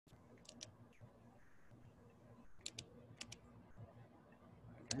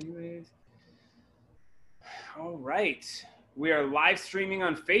Anyways. All right. We are live streaming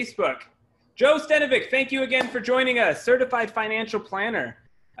on Facebook. Joe Stenovec, thank you again for joining us, Certified Financial Planner.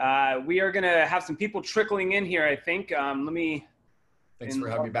 We are going to have some people trickling in here, I think. Thanks for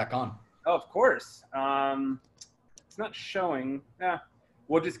having me back on. Oh, of course. It's not showing.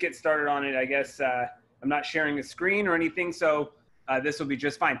 We'll just get started on it, I guess. I'm not sharing a screen or anything, so this will be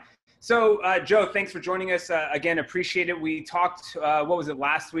just fine. So, Joe, thanks for joining us. Again, appreciate it. We talked, what was it,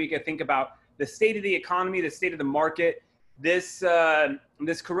 last week, I think, about the state of the economy, the state of the market. This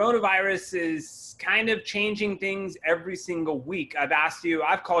coronavirus is kind of changing things every single week.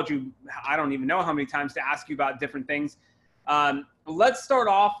 I've called you, I don't even know how many times to ask you about different things. Let's start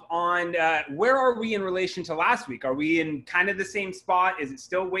off on where are we in relation to last week? Are we in kind of the same spot? Is it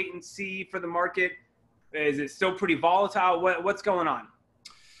still wait and see for the market? Is it still pretty volatile? What's going on?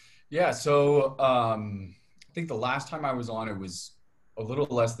 Yeah, so I think the last time I was on, it was a little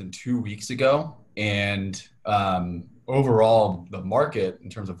less than 2 weeks ago. And overall, the market, in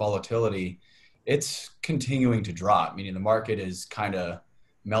terms of volatility, it's continuing to drop, meaning the market is kind of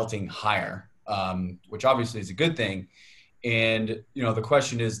melting higher, which obviously is a good thing. And, you know, the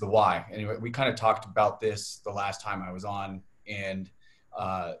question is the why. Anyway, we kind of talked about this the last time I was on, and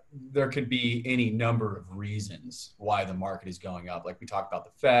there could be any number of reasons why the market is going up. Like we talked about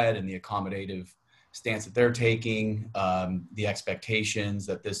the Fed and the accommodative stance that they're taking, the expectations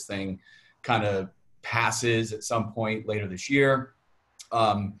that this thing kind of passes at some point later this year.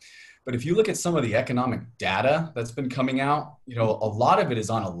 But if you look at some of the economic data that's been coming out, you know, a lot of it is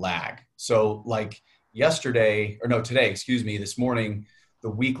on a lag. So like this morning, the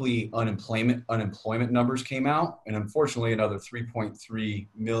weekly unemployment numbers came out, and unfortunately another 3.3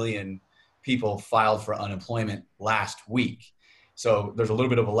 million people filed for unemployment last week. So there's a little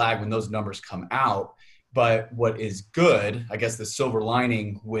bit of a lag when those numbers come out. But what is good, I guess the silver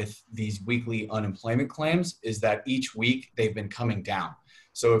lining with these weekly unemployment claims is that each week they've been coming down.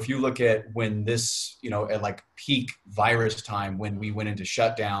 So if you look at when this, you know, at like peak virus time, when we went into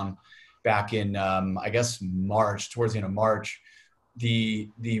shutdown back in, I guess, March, towards the end of March, the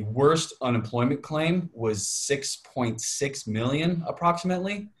worst unemployment claim was 6.6 million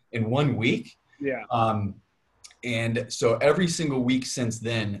approximately in 1 week. Yeah. And so every single week since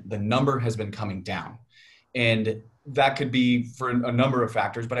then, the number has been coming down. And that could be for a number of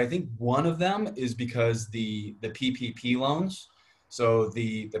factors, but I think one of them is because the PPP loans, so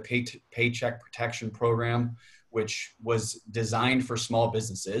the Paycheck Protection Program, which was designed for small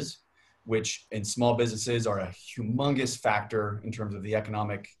businesses, and small businesses are a humongous factor in terms of the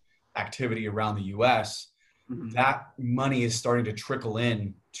economic activity around the US. Mm-hmm. That money is starting to trickle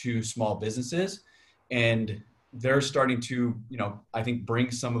in to small businesses, and they're starting to, you know, I think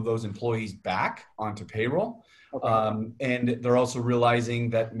bring some of those employees back onto payroll. Okay. And they're also realizing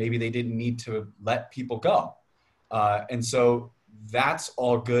that maybe they didn't need to let people go. And so that's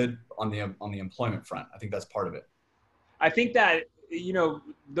all good on the employment front. I think that's part of it. I think that, you know,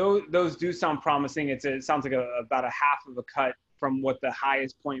 those do sound promising. It sounds like about a half of a cut from what the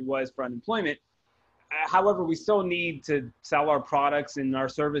highest point was for unemployment. However, we still need to sell our products and our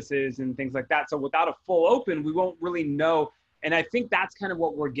services and things like that. So without a full open, we won't really know. And I think that's kind of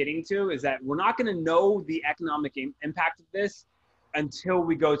what we're getting to, is that we're not going to know the economic impact of this until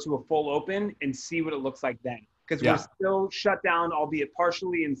we go to a full open and see what it looks like then. Because we're still shut down, albeit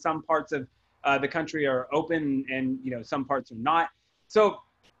partially, and some parts of the country are open and, you know, some parts are not. So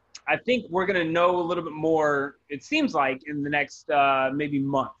I think we're going to know a little bit more, it seems like, in the next maybe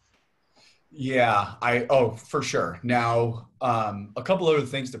month. Yeah, for sure. Now, a couple other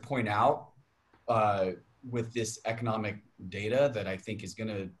things to point out with this economic data that I think is going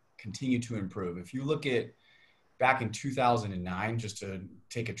to continue to improve. If you look at back in 2009, just to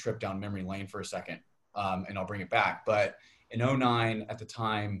take a trip down memory lane for a second, and I'll bring it back. But in 2009, at the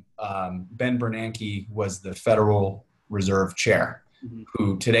time, Ben Bernanke was the Federal Reserve Chair, mm-hmm.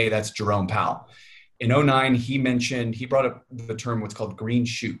 who today that's Jerome Powell. In 2009, he brought up the term what's called green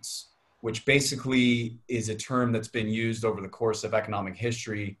shoots, which basically is a term that's been used over the course of economic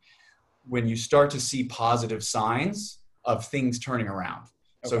history when you start to see positive signs of things turning around.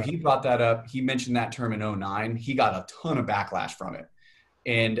 Okay. So he brought that up. He mentioned that term in 2009. He got a ton of backlash from it.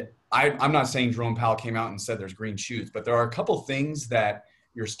 And I'm not saying Jerome Powell came out and said there's green shoots, but there are a couple things that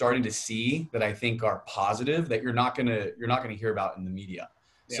you're starting to see that I think are positive that you're not gonna hear about in the media.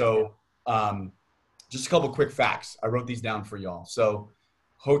 Yeah. So just a couple quick facts. I wrote these down for y'all. So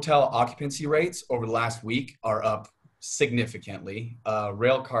hotel occupancy rates over the last week are up significantly.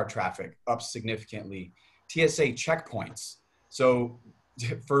 Rail car traffic up significantly. TSA checkpoints. So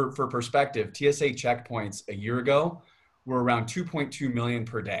for perspective, TSA checkpoints a year ago were around 2.2 million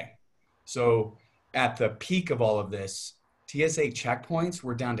per day. So at the peak of all of this, TSA checkpoints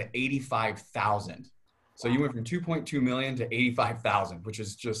were down to 85,000. So you went from 2.2 million to 85,000, which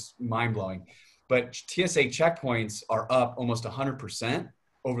is just mind blowing. But TSA checkpoints are up almost 100%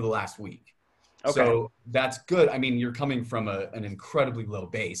 over the last week. Okay. So that's good. I mean, you're coming from an incredibly low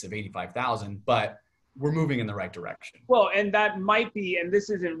base of 85,000, but we're moving in the right direction. Well, and that might be, and this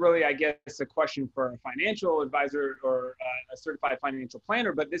isn't really, I guess, a question for a financial advisor or a certified financial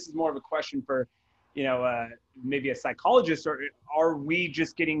planner, but this is more of a question for, maybe a psychologist, or are we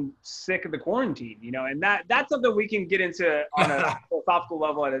just getting sick of the quarantine, and that's something we can get into on a philosophical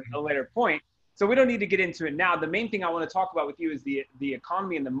level at a later point. So we don't need to get into it now. The main thing I want to talk about with you is the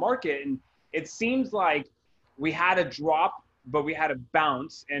economy and the market. And it seems like we had a drop, but we had a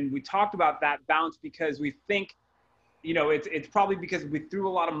bounce. And we talked about that bounce because we think, it's probably because we threw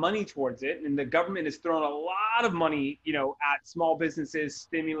a lot of money towards it. And the government has thrown a lot of money, at small businesses,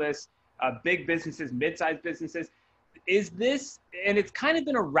 stimulus, big businesses, mid-sized businesses. Is this, and it's kind of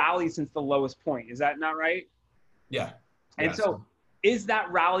been a rally since the lowest point. Is that not right? Yeah. And so is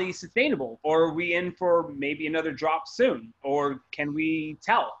that rally sustainable, or are we in for maybe another drop soon, or can we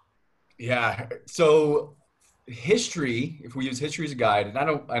tell? Yeah. So history, if we use history as a guide,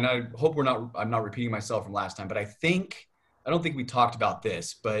 and I hope I'm not repeating myself from last time, but I don't think we talked about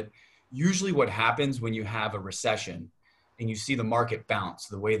this, but usually what happens when you have a recession and you see the market bounce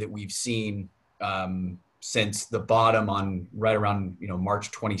the way that we've seen since the bottom on right around,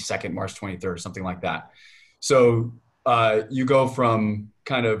 March 22nd, March 23rd, something like that. So you go from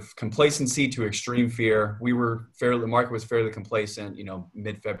kind of complacency to extreme fear. The market was fairly complacent,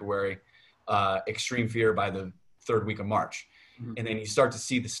 mid-February, extreme fear by the third week of March. Mm-hmm. And then you start to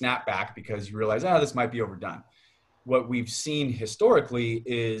see the snapback because you realize, this might be overdone. What we've seen historically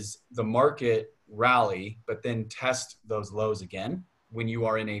is the market rally, but then test those lows again when you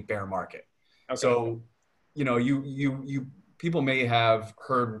are in a bear market. Okay. So, you people may have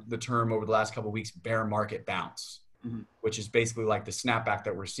heard the term over the last couple of weeks, bear market bounce. Mm-hmm. Which is basically like the snapback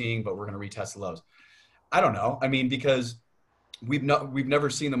that we're seeing, but we're going to retest the lows. I don't know. I mean, because we've never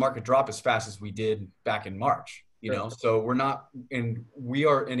seen the market drop as fast as we did back in March, so we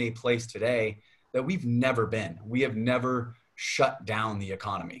are in a place today that we've never been. We have never shut down the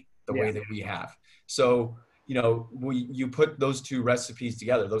economy the way that we have. So, you put those two recipes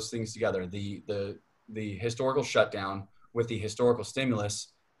together, those things together, the historical shutdown with the historical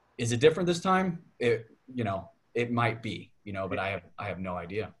stimulus. Is it different this time? It might be, but I have no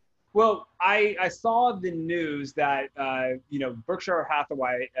idea. Well, I saw the news that, Berkshire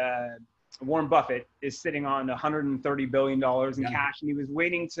Hathaway, Warren Buffett is sitting on $130 billion in cash, and he was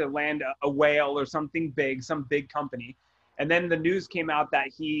waiting to land a whale or something big, some big company. And then the news came out that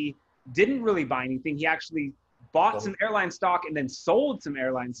he didn't really buy anything. He actually bought some airline stock and then sold some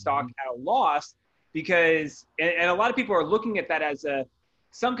airline stock at a loss because, and a lot of people are looking at that as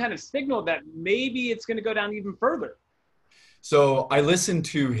some kind of signal that maybe it's going to go down even further. So I listened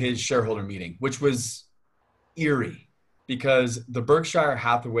to his shareholder meeting, which was eerie because the Berkshire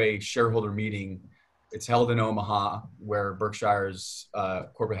Hathaway shareholder meeting, it's held in Omaha where Berkshire's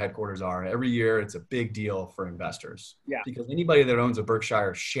corporate headquarters are. Every year, it's a big deal for investors. Yeah. Because anybody that owns a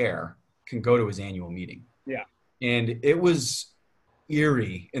Berkshire share can go to his annual meeting. Yeah. And it was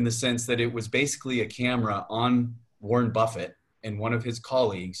eerie in the sense that it was basically a camera on Warren Buffett and one of his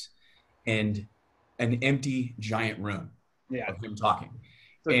colleagues and an empty giant room of him talking.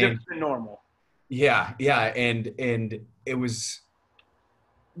 So different than normal. Yeah. And it was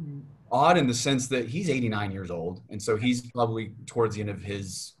odd in the sense that he's 89 years old. And so he's probably towards the end of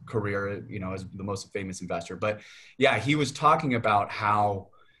his career, as the most famous investor. But yeah, he was talking about how,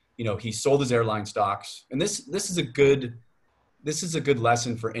 he sold his airline stocks. And this is a good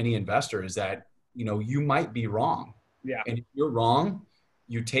lesson for any investor is that, you might be wrong. Yeah. And if you're wrong,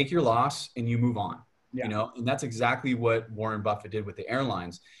 you take your loss and you move on, and that's exactly what Warren Buffett did with the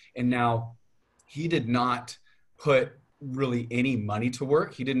airlines. And now he did not put really any money to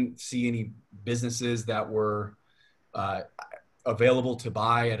work. He didn't see any businesses that were available to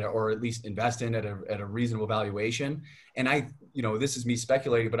buy or at least invest in at a reasonable valuation. And this is me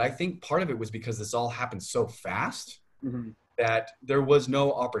speculating, but I think part of it was because this all happened so fast that there was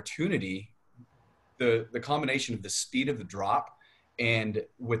no opportunity. The combination of the speed of the drop and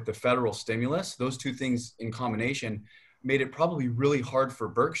with the federal stimulus, those two things in combination made it probably really hard for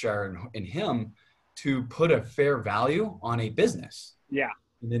Berkshire and him to put a fair value on a business. Yeah.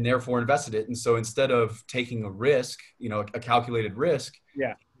 And then therefore invested it. And so instead of taking a risk, a calculated risk,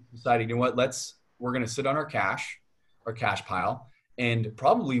 decided, we're going to sit on our cash pile, and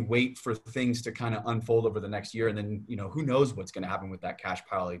probably wait for things to kind of unfold over the next year. And then, who knows what's going to happen with that cash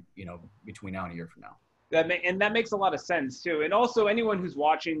pile, between now and a year from now. That makes a lot of sense too. And also anyone who's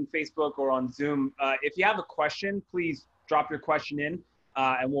watching Facebook or on Zoom, if you have a question, please drop your question in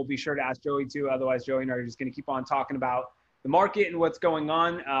and we'll be sure to ask Joey too. Otherwise, Joey and I are just going to keep on talking about the market and what's going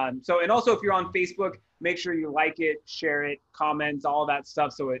on. And also if you're on Facebook, make sure you like it, share it, comment, all that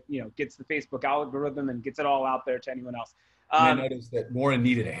stuff. So it, gets the Facebook algorithm and gets it all out there to anyone else. I noticed that Warren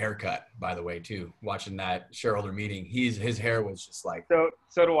needed a haircut, by the way, too, watching that shareholder meeting. His hair was just like.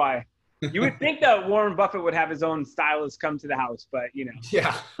 So do I. You would think that Warren Buffett would have his own stylist come to the house, but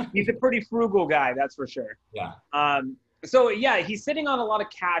yeah, he's a pretty frugal guy, that's for sure. Yeah. So yeah, he's sitting on a lot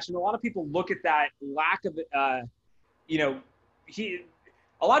of cash, and a lot of people look at that lack of, a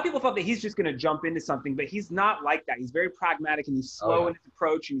lot of people thought that he's just going to jump into something, but he's not like that. He's very pragmatic and he's slow in his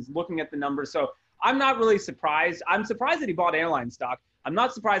approach, and he's looking at the numbers. So I'm not really surprised. I'm surprised that he bought airline stock. I'm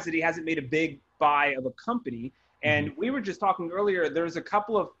not surprised that he hasn't made a big buy of a company. And we were just talking earlier, there's a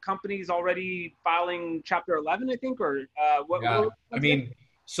couple of companies already filing Chapter 11, I think, or what? Yeah.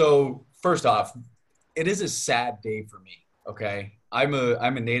 So first off, it is a sad day for me, okay? I'm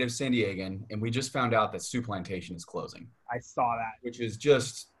a native San Diegan, and we just found out that Sioux Plantation is closing. I saw that. Which is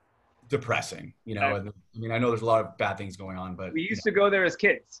just depressing, And, I know there's a lot of bad things going on, but we used to go there as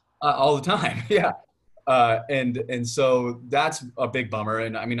kids. All the time, yeah. And so that's a big bummer.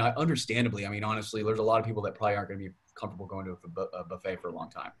 And understandably, honestly, there's a lot of people that probably aren't going to be comfortable going to a buffet for a long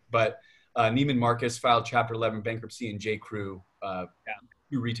time. But Neiman Marcus filed Chapter 11 bankruptcy, and J. Crew,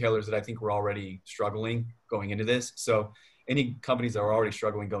 two retailers that I think were already struggling going into this. So any companies that are already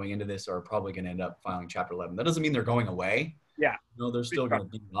struggling going into this are probably going to end up filing Chapter 11. That doesn't mean they're going away. Yeah. No, they're still going to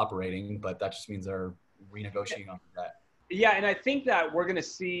be operating, but that just means they're renegotiating on that. Yeah, and I think that we're going to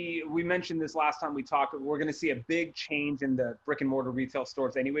see, we mentioned this last time we talked, we're going to see a big change in the brick and mortar retail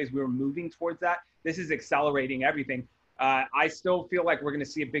stores anyways. We were moving towards that. This is accelerating everything. I still feel like we're going to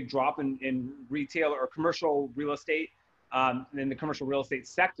see a big drop in retail or commercial real estate, in the commercial real estate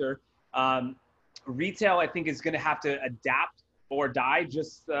sector. Retail, I think, is going to have to adapt or die,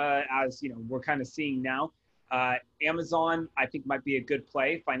 just as we're kind of seeing now. Amazon, I think, might be a good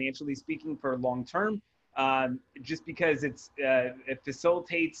play, financially speaking, for long term. Just because it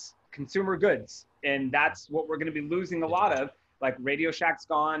facilitates consumer goods, and that's what we're going to be losing a lot of. Like Radio Shack's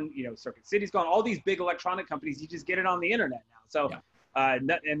gone, Circuit City's gone, all these big electronic companies, you just get it on the internet now. So,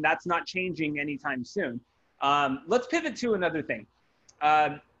 and that's not changing anytime soon. Let's pivot to another thing.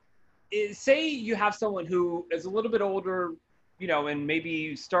 Say you have someone who is a little bit older, and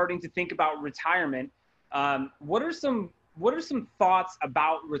maybe starting to think about retirement. What are some thoughts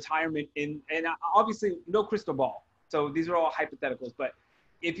about retirement and obviously no crystal ball. So these are all hypotheticals, but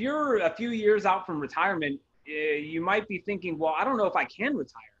if you're a few years out from retirement, you might be thinking, well, I don't know if I can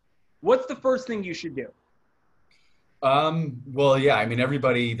retire. What's the first thing you should do? Well, yeah,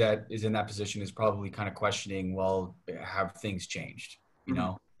 everybody that is in that position is probably kind of questioning, well, have things changed,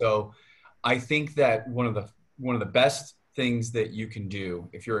 So I think that one of the best things that you can do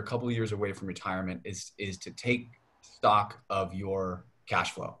if you're a couple of years away from retirement is to take stock of your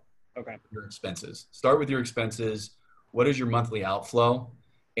cash flow. Okay. Your expenses. Start with your expenses. What is your monthly outflow?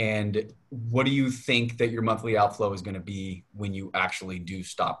 And what do you think that your monthly outflow is going to be when you actually do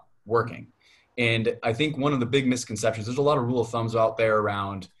stop working? And I think one of the big misconceptions, there's a lot of rule of thumbs out there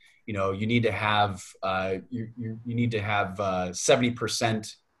around, you need to have, you need to have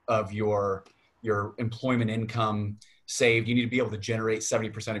 70% of your employment income saved. You need to be able to generate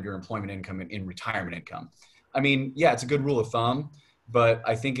 70% of your employment income in retirement income. Yeah, it's a good rule of thumb, but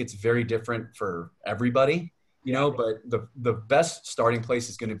I think it's very different for everybody, but the best starting place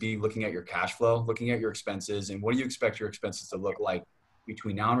is going to be looking at your cash flow, looking at your expenses, and what do you expect your expenses to look like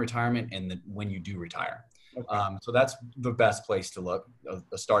between now and retirement and when you do retire. Okay. So that's the best place to look,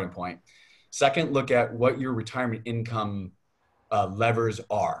 a starting point. Second, look at what your retirement income levers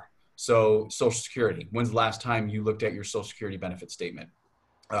are. So Social Security, when's the last time you looked at your Social Security benefit statement?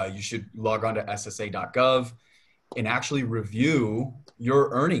 You should log on to ssa.gov and actually review your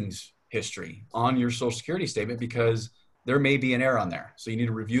earnings history on your Social Security statement, because there may be an error on there. So you need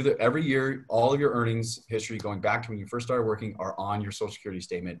to review every year, all of your earnings history going back to when you first started working are on your Social Security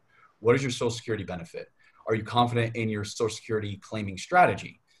statement. What is your Social Security benefit? Are you confident in your Social Security claiming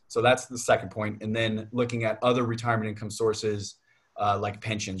strategy? So that's the second point. And then looking at other retirement income sources like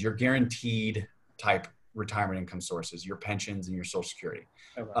pensions, your guaranteed type retirement income sources, your pensions and your Social Security.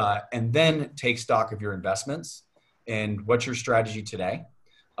 Okay. And then take stock of your investments and what's your strategy today.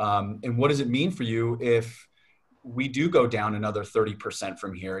 And what does it mean for you if we do go down another 30%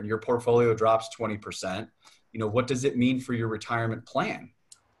 from here and your portfolio drops 20%? what does it mean for your retirement plan?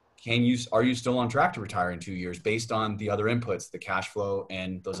 Are you still on track to retire in 2 years based on the other inputs, the cash flow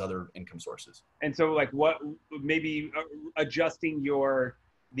and those other income sources? And so like what maybe adjusting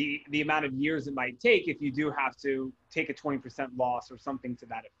the amount of years it might take if you do have to take a 20% loss or something to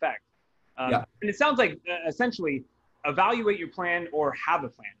that effect. And it sounds like essentially evaluate your plan or have a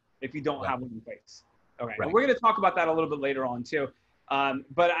plan if you don't have one in place. Okay. Right. And we're going to talk about that a little bit later on too.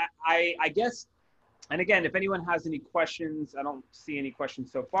 But I guess, and again, if anyone has any questions, I don't see any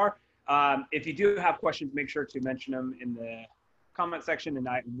questions so far. If you do have questions, make sure to mention them in the comment section, and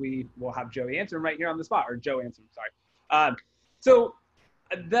we will have Joey answer them right here on the spot, or Joe answer them, sorry. So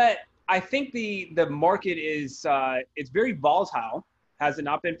I think the market is, it's very volatile. Has it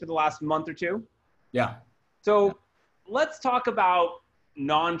not been for the last month or two? Yeah. So let's talk about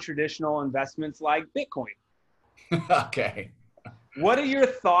non-traditional investments like Bitcoin. Okay. What are your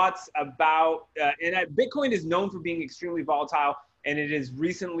thoughts about, and Bitcoin is known for being extremely volatile, and it has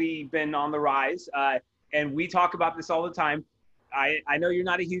recently been on the rise. And we talk about this all the time. I know you're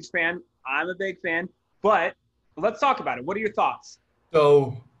not a huge fan. I'm a big fan, but let's talk about it. What are your thoughts?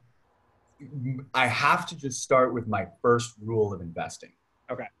 So I have to just start with my first rule of investing.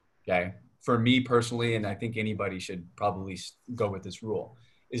 Okay. Okay. For me personally, and I think anybody should probably go with this rule,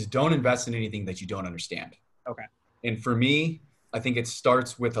 is don't invest in anything that you don't understand. Okay. And for me, I think it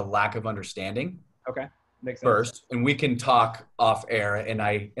starts with a lack of understanding. Okay. Makes sense. First, and we can talk off air, and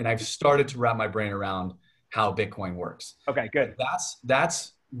I've started to wrap my brain around how Bitcoin works. Okay, good.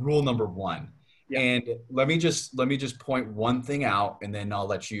 That's rule number one. Yeah. And let me just point one thing out, and then I'll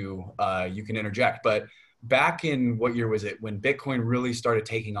let you you can interject. But back in, what year was it when Bitcoin really started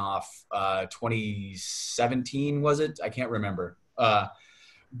taking off? 2017 was it? I can't remember.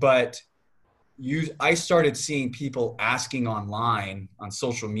 But I started seeing people asking online on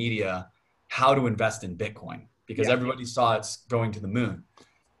social media how to invest in Bitcoin, because everybody saw it's going to the moon.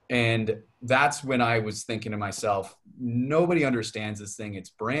 And that's when I was thinking to myself, nobody understands this thing. It's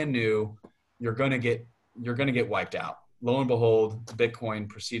brand new. You're going to get wiped out. Lo and behold, Bitcoin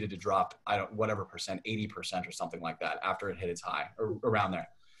proceeded to drop, whatever percent, 80% or something like that after it hit its high, or around there.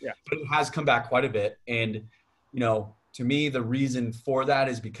 Yeah. But it has come back quite a bit. And, to me, the reason for that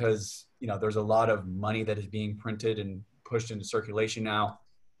is because, there's a lot of money that is being printed and pushed into circulation now.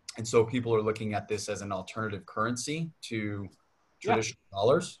 And so people are looking at this as an alternative currency to traditional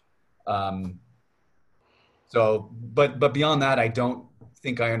dollars. But beyond that, I don't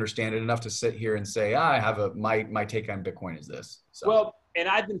think I understand it enough to sit here and say, I have my take on Bitcoin is this. So. Well, and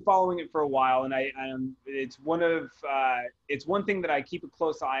I've been following it for a while, and it's one thing that I keep a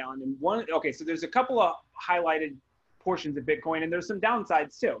close eye on. And so there's a couple of highlighted portions of Bitcoin, and there's some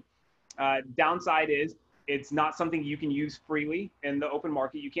downsides too. Downside is it's not something you can use freely in the open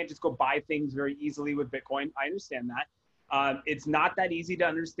market. You can't just go buy things very easily with Bitcoin. I understand that. It's not that easy to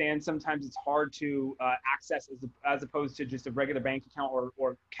understand. Sometimes it's hard to access as opposed to just a regular bank account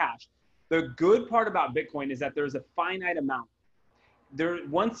or cash. The good part about Bitcoin is that there's a finite amount.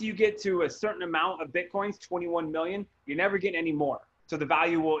 Once you get to a certain amount of Bitcoins, 21 million, you're never getting any more. So the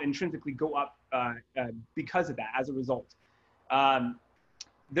value will intrinsically go up because of that as a result.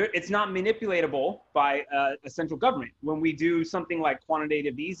 It's not manipulatable by a central government. When we do something like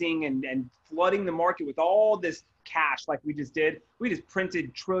quantitative easing and flooding the market with all this cash like we just did, we just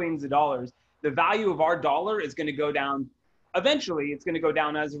printed trillions of dollars. The value of our dollar is going to go down. Eventually, it's going to go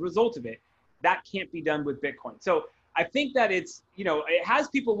down as a result of it. That can't be done with Bitcoin. So I think that it's, it has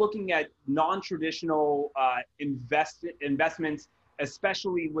people looking at non-traditional investments,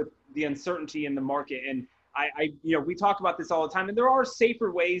 especially with the uncertainty in the market. And we talk about this all the time, and there are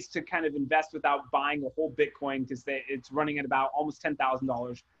safer ways to kind of invest without buying a whole Bitcoin, because it's running at about almost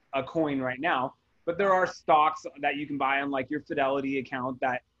 $10,000 a coin right now. But there are stocks that you can buy on like your Fidelity account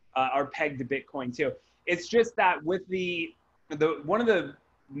that are pegged to Bitcoin too. It's just that with one of the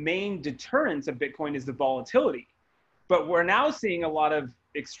main deterrents of Bitcoin is the volatility. But we're now seeing a lot of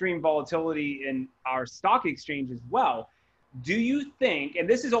extreme volatility in our stock exchange as well. Do you think, and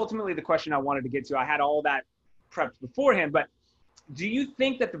this is ultimately the question I wanted to get to, I had all that prepped beforehand, but do you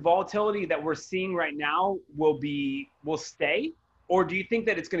think that the volatility that we're seeing right now will stay? Or do you think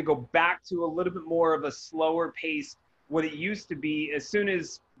that it's going to go back to a little bit more of a slower pace, what it used to be as soon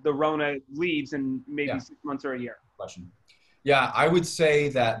as the Rona leaves in maybe 6 months or a year? Question. Yeah, I would say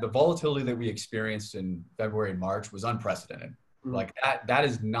that the volatility that we experienced in February and March was unprecedented. Mm-hmm. Like that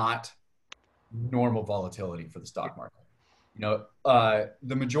is not normal volatility for the stock market.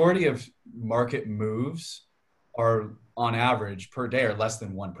 The majority of market moves are on average per day are less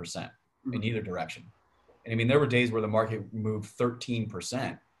than 1% in either direction. And I mean, there were days where the market moved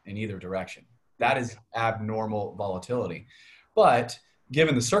 13% in either direction. That is abnormal volatility. But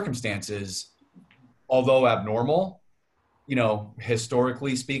given the circumstances, although abnormal,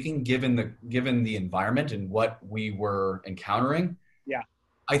 historically speaking, given the environment and what we were encountering,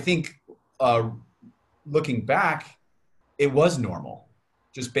 I think looking back, it was normal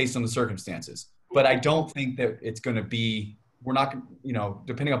just based on the circumstances. But I don't think that it's going to be, we're not,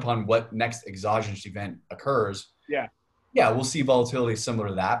 depending upon what next exogenous event occurs. Yeah, we'll see volatility similar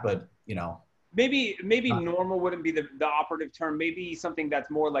to that, but maybe normal wouldn't be the operative term. Maybe something that's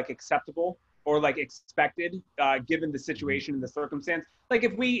more like acceptable or like expected, given the situation and the circumstance. Like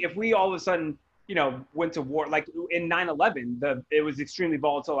if we all of a sudden, went to war, like in 9/11, it was extremely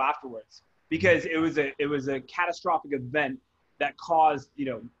volatile afterwards because it was a catastrophic event that caused,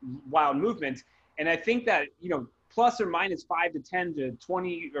 wild movements. And I think that, plus or minus 5 to 10 to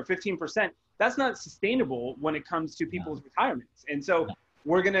 20 or 15%, that's not sustainable when it comes to people's retirements. And so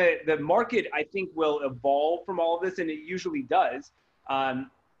the market, I think, will evolve from all of this, and it usually does.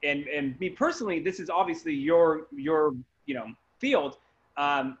 And me personally, this is obviously your field,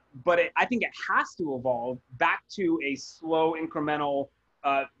 but I think it has to evolve back to a slow, incremental,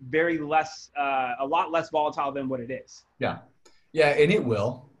 a lot less volatile than what it is. Yeah, and it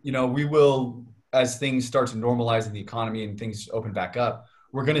will. We will, as things start to normalize in the economy and things open back up,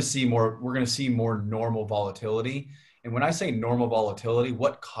 we're going to see more normal volatility. And when I say normal volatility,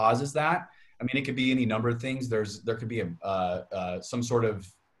 what causes that? I mean, it could be any number of things. There could be some sort of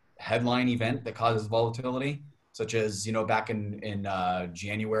headline event that causes volatility, such as, back in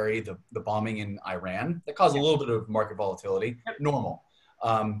January, the bombing in Iran, that caused a little bit of market volatility. Normal.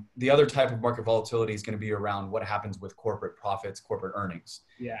 The other type of market volatility is going to be around what happens with corporate profits, corporate earnings.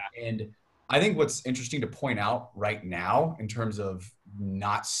 And I think what's interesting to point out right now in terms of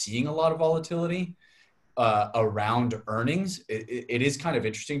not seeing a lot of volatility around earnings, it is kind of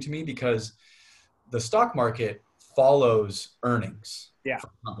interesting to me because the stock market follows earnings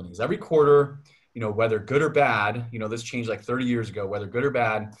from companies. Every quarter, whether good or bad, this changed like 30 years ago, whether good or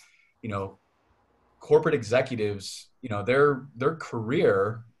bad, corporate executives, their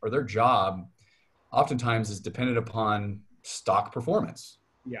career or their job oftentimes is dependent upon stock performance.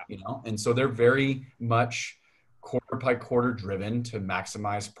 And so they're very much quarter by quarter driven to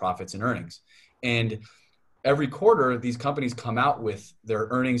maximize profits and earnings. And every quarter, these companies come out with their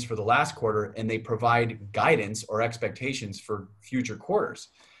earnings for the last quarter and they provide guidance or expectations for future quarters.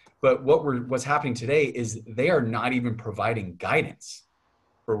 But what's happening today is they are not even providing guidance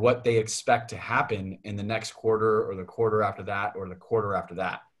for what they expect to happen in the next quarter or the quarter after that or the quarter after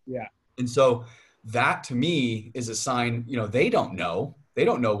that. And so that to me is a sign, they don't know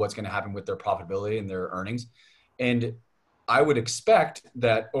what's going to happen with their profitability and their earnings. And I would expect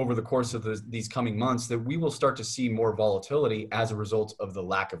that over the course of these coming months that we will start to see more volatility as a result of the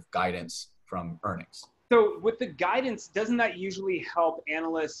lack of guidance from earnings. So with the guidance, doesn't that usually help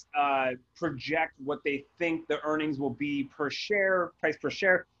analysts project what they think the earnings will be per share, price per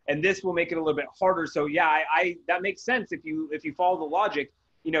share? And this will make it a little bit harder. So that makes sense. If you follow the logic,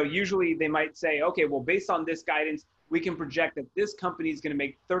 usually they might say, okay, well, based on this guidance, we can project that this company is going to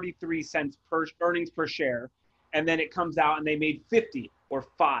make 33 cents per earnings per share. And then it comes out and they made 50 or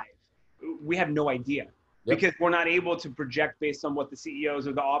 5. We have no idea because we're not able to project based on what the CEOs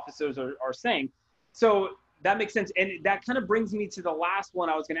or the officers are saying. So that makes sense. And that kind of brings me to the last one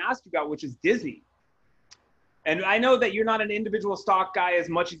I was going to ask you about, which is Disney. And I know that you're not an individual stock guy as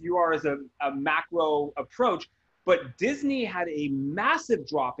much as you are as a macro approach, but Disney had a massive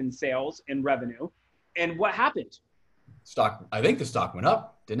drop in sales and revenue. And what happened? I think the stock went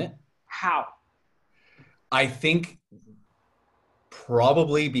up, didn't it? How? I think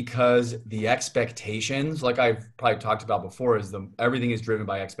probably because the expectations, like I've probably talked about before, is everything is driven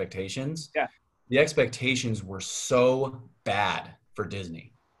by expectations. The expectations were so bad for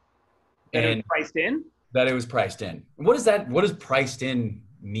Disney. And it was priced in? That it was priced in. What does priced in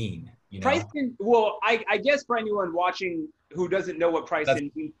mean? Priced in, well, I guess for anyone watching who doesn't know what priced in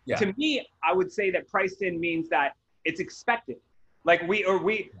means, to me, I would say that priced in means that it's expected. Like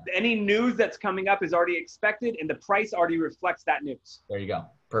any news that's coming up is already expected and the price already reflects that news. There you go.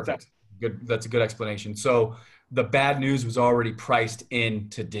 Perfect. Good. That's a good explanation. So the bad news was already priced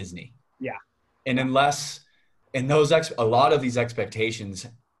into Disney. And a lot of these expectations,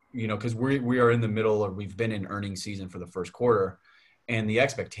 because we are in the middle, or we've been in earnings season for the first quarter, and the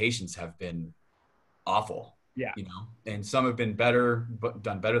expectations have been awful. And some have been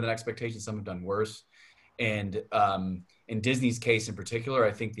done better than expectations. Some have done worse. And in Disney's case in particular,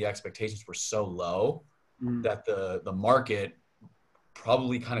 I think the expectations were so low that the market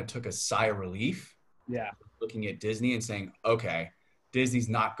probably kind of took a sigh of relief. Looking at Disney and saying, okay, Disney's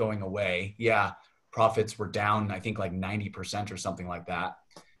not going away. Yeah, profits were down, I think like 90% or something like that.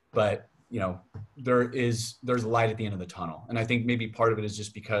 But, you know, there's light at the end of the tunnel. And I think maybe part of it is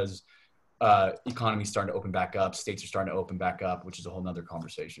just because economy's starting to open back up, states are starting to open back up, which is a whole nother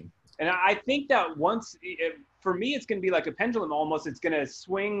conversation. And I think that for me, it's going to be like a pendulum almost. It's going to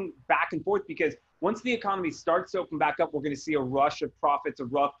swing back and forth because once the economy starts to open back up, we're going to see a rush of profits,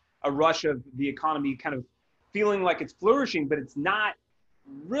 a rush of the economy kind of feeling like it's flourishing, but it's not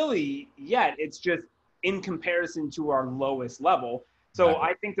really yet. It's just in comparison to our lowest level. So exactly.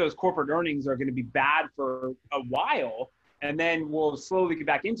 I think those corporate earnings are going to be bad for a while, and then we'll slowly get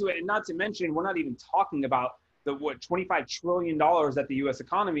back into it. And not to mention, we're not even talking about the $25 trillion that the U.S.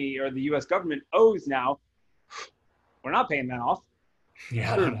 economy or the U.S. government owes now. We're not paying that off.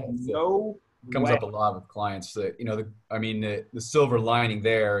 Yeah, no comes way. Up a lot with clients that, you know, the silver lining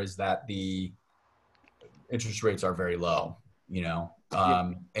there is that the interest rates are very low, you know,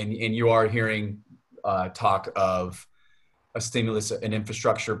 and you are hearing talk of a stimulus, an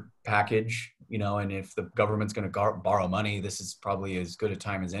infrastructure package, you know, and if the government's going to borrow money, this is probably as good a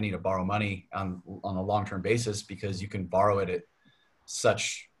time as any to borrow money on a long-term basis because you can borrow it at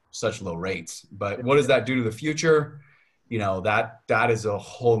such low rates. But what does that do to the future? You know, that is a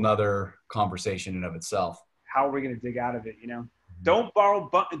whole nother conversation in of itself. How are we going to dig out of it? You know, don't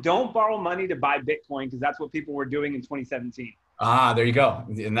borrow money to buy Bitcoin because that's what people were doing in 2017. Ah, there you go.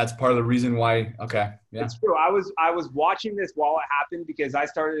 And that's part of the reason why. Okay. Yeah. It's true. I was watching this while it happened because I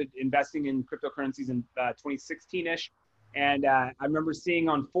started investing in cryptocurrencies in 2016-ish. And I remember seeing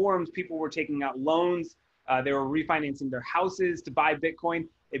on forums, people were taking out loans. They were refinancing their houses to buy Bitcoin.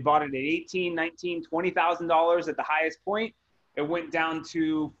 They bought it at $18,000, $19,000, $20,000 at the highest point. It went down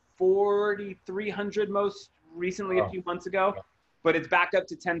to $4,300 most recently a few months ago, but it's back up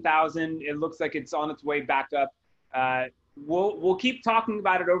to 10,000. It looks like it's on its way back up. We'll keep talking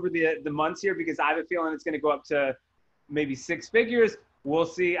about it over the months here because I have a feeling it's going to go up to maybe six figures. We'll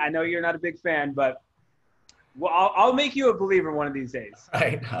see. I know you're not a big fan, but I'll make you a believer one of these days. All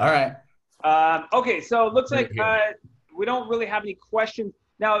right. Okay, so it looks like we don't really have any questions.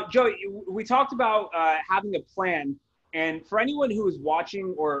 Now, Joe, we talked about having a plan. And for anyone who is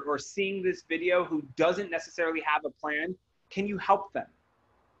watching or seeing this video who doesn't necessarily have a plan, can you help them?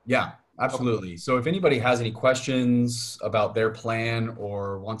 Yeah. Absolutely. So if anybody has any questions about their plan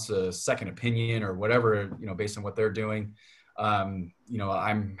or wants a second opinion or whatever, you know, based on what they're doing, you know,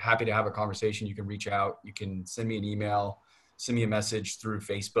 I'm happy to have a conversation. You can reach out. You can send me an email, send me a message through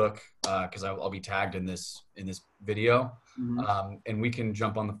Facebook because I'll be tagged in this video. Mm-hmm. And we can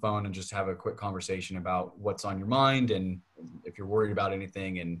jump on the phone and just have a quick conversation about what's on your mind and if you're worried about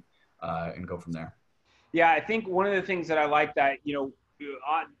anything and go from there. Yeah, I think one of the things that I like that, you know,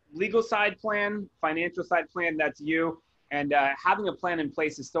 legal side plan, financial side plan, that's you. And having a plan in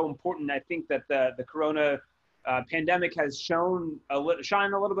place is so important. I think that the corona pandemic has shine a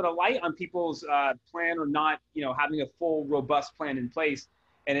little bit of light on people's plan or not, you know, having a full, robust plan in place.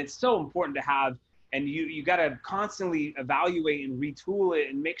 And it's so important to have. And you got to constantly evaluate and retool it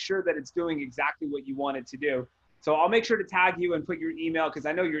and make sure that it's doing exactly what you want it to do. So I'll make sure to tag you and put your email because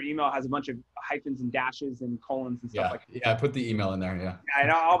I know your email has a bunch of hyphens and dashes and colons and stuff like that. Yeah, put the email in there, yeah.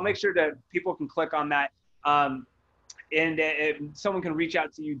 And I'll make sure that people can click on that and someone can reach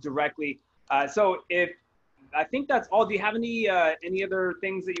out to you directly. So I think that's all. Do you have any other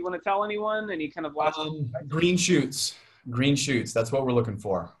things that you want to tell anyone? Any kind of last green shoots, that's what we're looking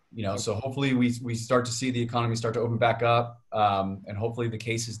for. You know, so hopefully we start to see the economy start to open back up and hopefully the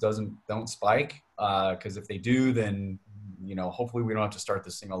cases don't spike. Because if they do, then, you know, hopefully we don't have to start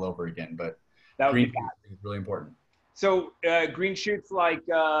this thing all over again. But green shoots is really important. So green shoots, like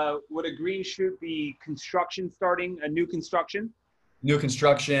would a green shoot be construction starting, a new construction? New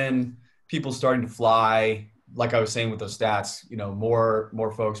construction, people starting to fly. Like I was saying with those stats, you know,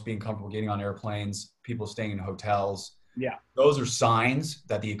 more folks being comfortable getting on airplanes, people staying in hotels. Yeah. Those are signs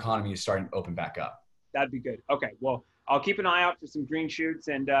that the economy is starting to open back up. That'd be good. Okay. Well, I'll keep an eye out for some green shoots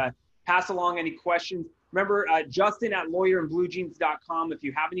and pass along any questions. Remember, Justin at lawyerandbluejeans.com. If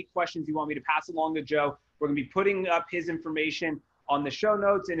you have any questions you want me to pass along to Joe, we're going to be putting up his information on the show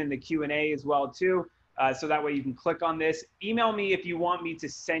notes and in the Q&A as well, too. So that way you can click on this. Email me if you want me to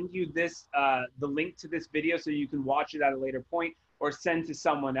send you this, the link to this video so you can watch it at a later point or send to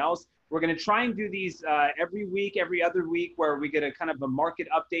someone else. We're going to try and do these every week, every other week where we get a kind of a market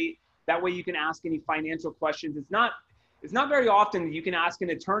update. That way you can ask any financial questions. It's not very often that you can ask an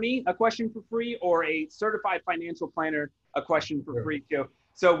attorney a question for free or a certified financial planner a question for free too.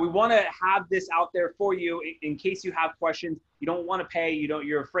 So we want to have this out there for you in case you have questions. You don't want to pay.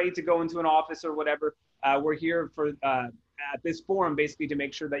 You're afraid to go into an office or whatever. We're here for at this forum, basically to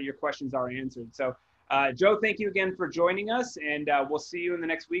make sure that your questions are answered. So Joe, thank you again for joining us, and we'll see you in the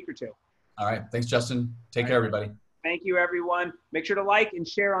next week or two. All right. Thanks, Justin. Take care, everybody. Thank you, everyone. Make sure to like and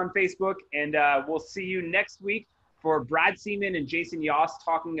share on Facebook, and we'll see you next week for Brad Seaman and Jason Yost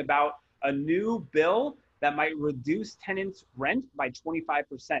talking about a new bill that might reduce tenants' rent by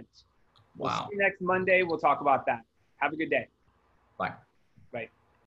 25%. We'll see you next Monday. We'll talk about that. Have a good day. Bye.